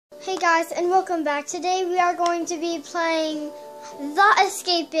Hey guys, and welcome back. Today we are going to be playing the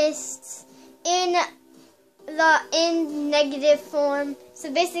escapists in negative form.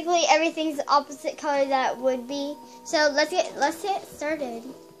 So basically everything's the opposite color that it would be. So let's get started.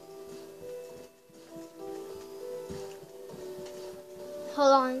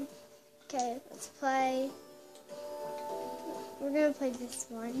 Hold on. Okay, let's play. We're gonna play this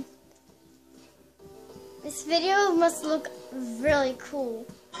one. This video must look really cool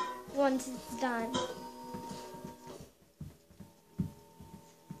once it's done.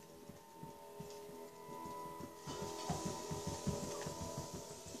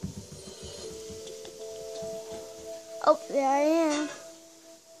 Oh, there I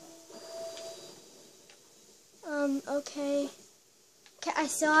am. Okay. Okay, I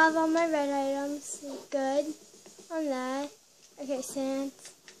still have all my red items. Good on that. Okay, Sans.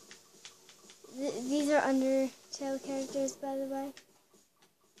 These are Undertale characters, by the way.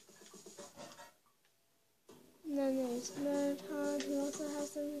 And then there's Marathon, who also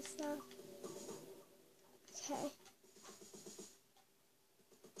has some of this stuff. Okay.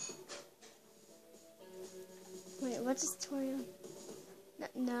 Wait, what does Torium?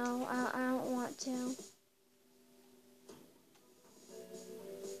 No, I don't want to.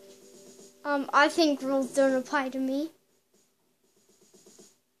 I think rules don't apply to me.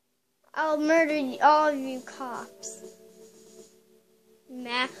 I'll murder all of you cops.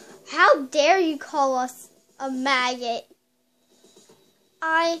 How dare you call us a maggot?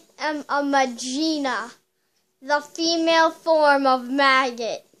 I am a Magina, the female form of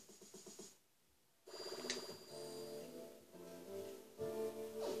maggot.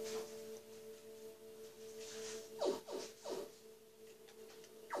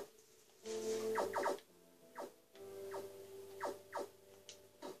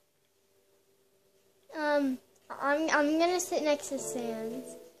 I'm gonna sit next to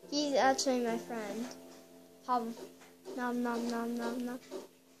Sans. He's actually my friend. Nom nom nom nom nom.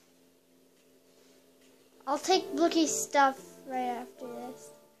 I'll take Blookie's stuff right after this.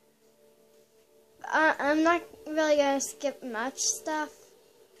 I'm not really gonna skip much stuff.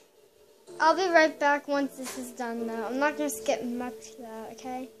 I'll be right back once this is done though. I'm not gonna skip much though,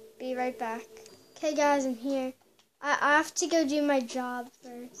 okay? Be right back. Okay guys, I'm here. I have to go do my job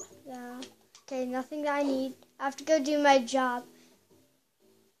first though. Okay, nothing that I need. I have to go do my job.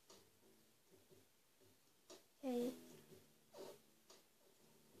 Okay.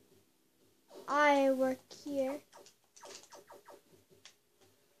 I work here.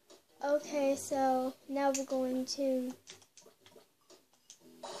 Okay, so now we're going to...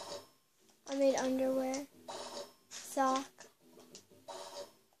 I made underwear, sock,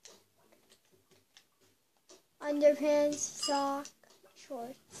 underpants, sock,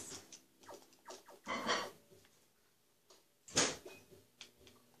 shorts.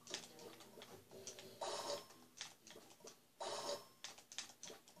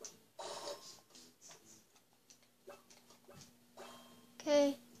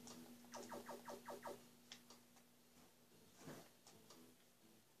 Okay.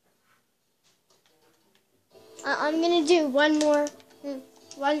 I'm gonna do one more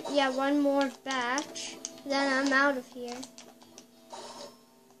batch, then I'm out of here.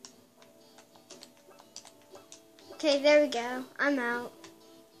 Okay, there we go. I'm out.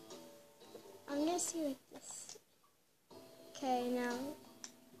 I'm gonna see like this. Okay, now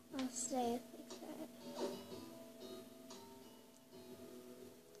I'll stay like that.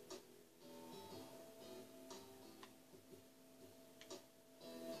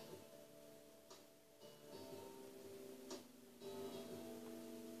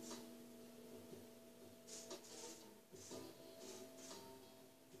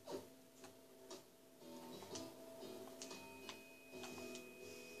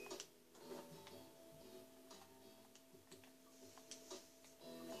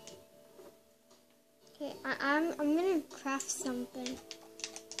 Okay, I'm gonna craft something.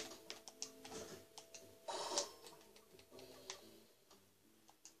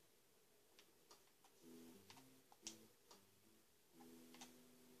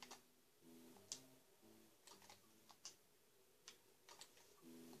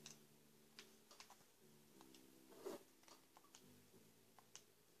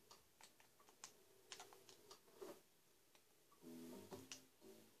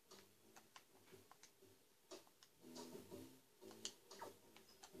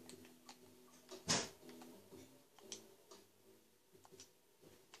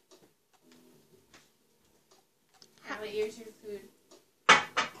 Here's your food.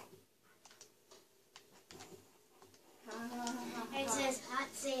 It says hot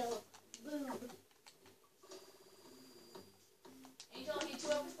sale. Boob. And you told me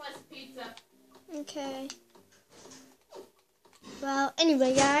 2 hours plus Okay. Well,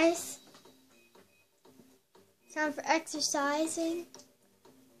 anyway, guys. Time for exercising.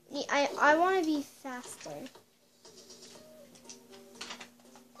 I want to be faster.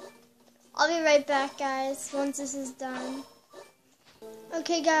 I'll be right back, guys, once this is done.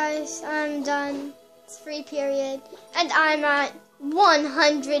 Okay, guys, I'm done. It's free period. And I'm at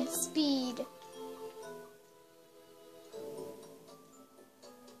 100 speed.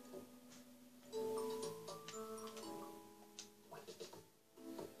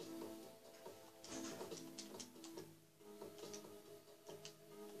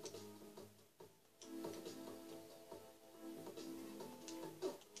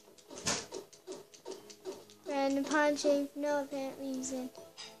 Random punching for no apparent reason.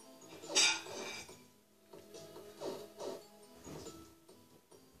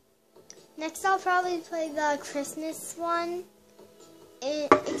 Next, I'll probably play the Christmas one,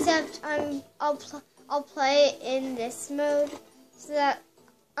 except I'll play it in this mode so that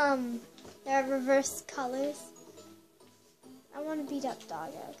there are reverse colors. I want to beat up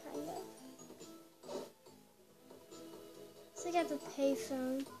Doggo, kind of. So I got the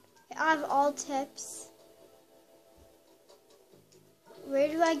payphone. I have all tips. Where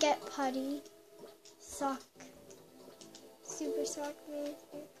do I get putty? Sock. Super sock man.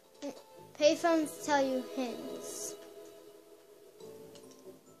 Payphones tell you hints.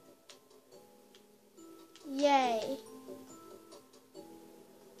 Yay.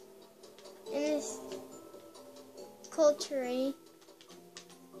 In this culture. Is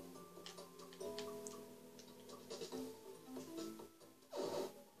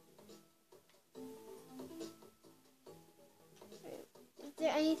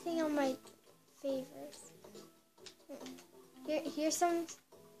there anything on my favorites? Here's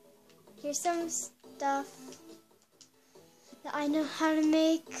some stuff that I know how to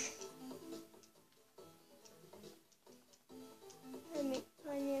make. I make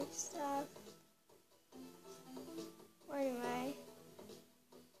plenty of stuff. Well, anyway,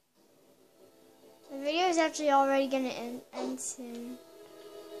 the video is actually already gonna end soon.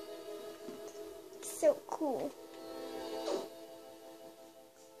 It's so cool.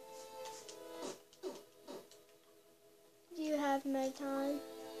 Do you have my time?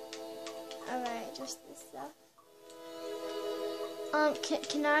 Alright, just this stuff.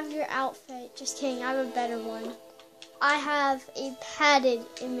 Can I have your outfit? Just kidding, I have a better one. I have a padded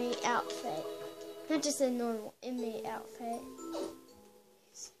inmate outfit. Not just a normal inmate outfit.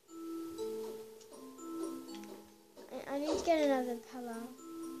 I need to get another pillow.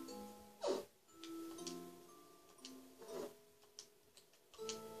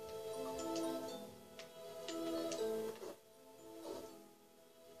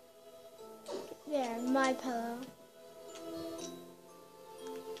 There, my pillow.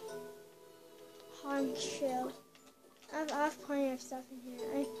 Harm shield. I have plenty of stuff in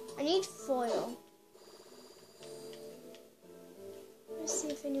here. I need foil. Let's see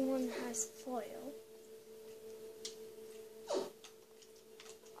if anyone has foil.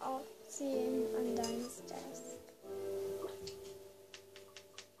 I'll see him on Diane's desk.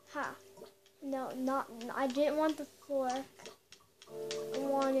 Ha. No, I didn't want the fork. I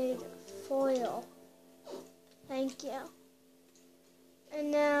wanted foil. Thank you.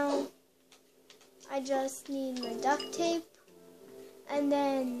 And now I just need my duct tape, and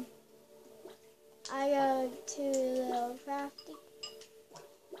then I go to the little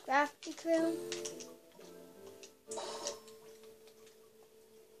crafty room.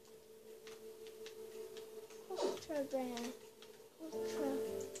 Ultra brand. Ultra.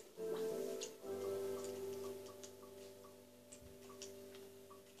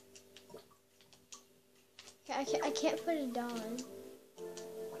 I can't put it on.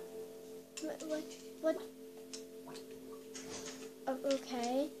 What? Oh,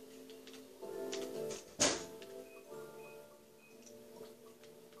 okay.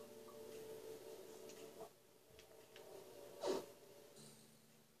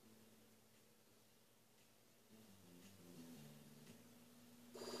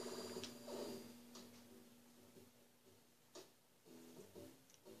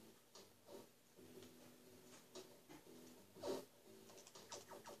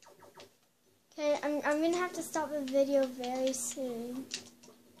 Okay, I'm gonna have to stop the video very soon.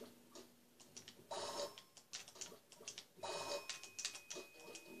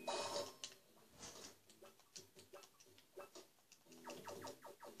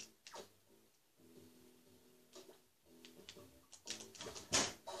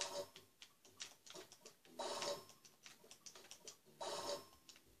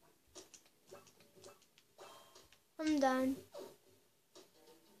 I'm done.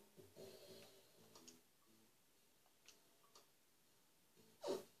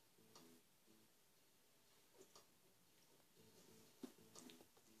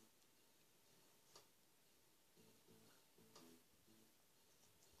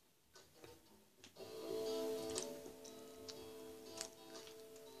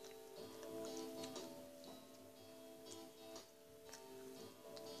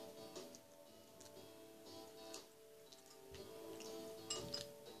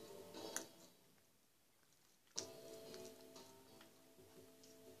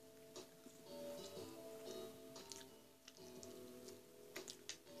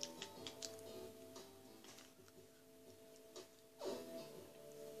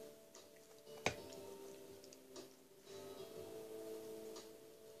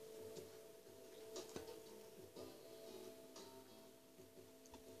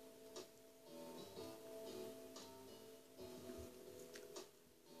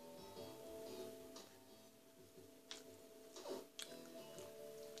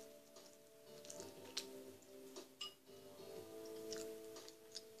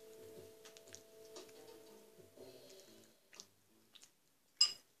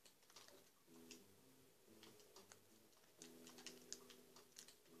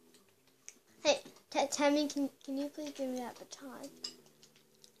 Tammy, can you please give me that baton?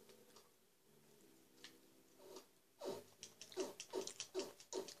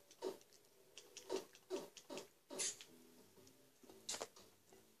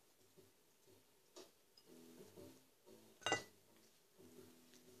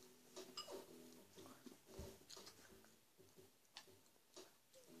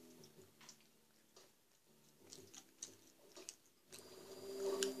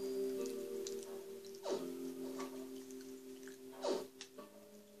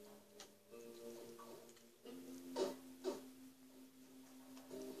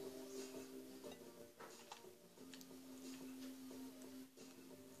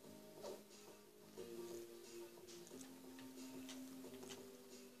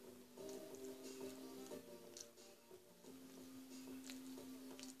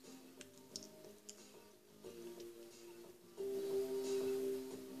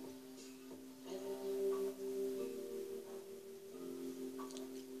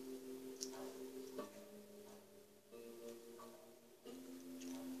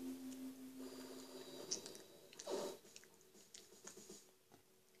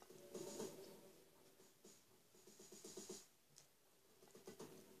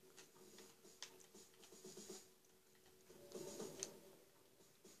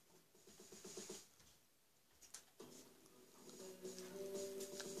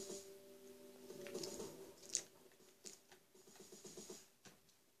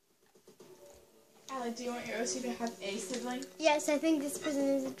 Allie, do you want your OC to have a sibling? Yes, I think this person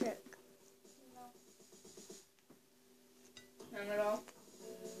is a jerk. None at all?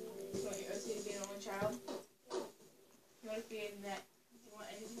 You want your OC to be an only child? You want it to be a net? Do you want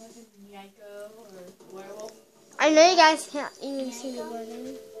anything like a Nyko or werewolf? I know you guys can't even see the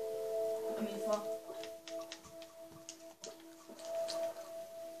wording. I mean, fall.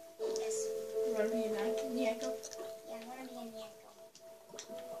 Yes. You want to be a Nyko? Yeah, I want to be a Nyko.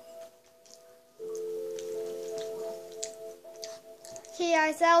 Okay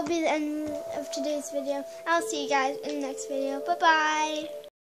guys, that'll be the end of today's video. I'll see you guys in the next video. Bye bye.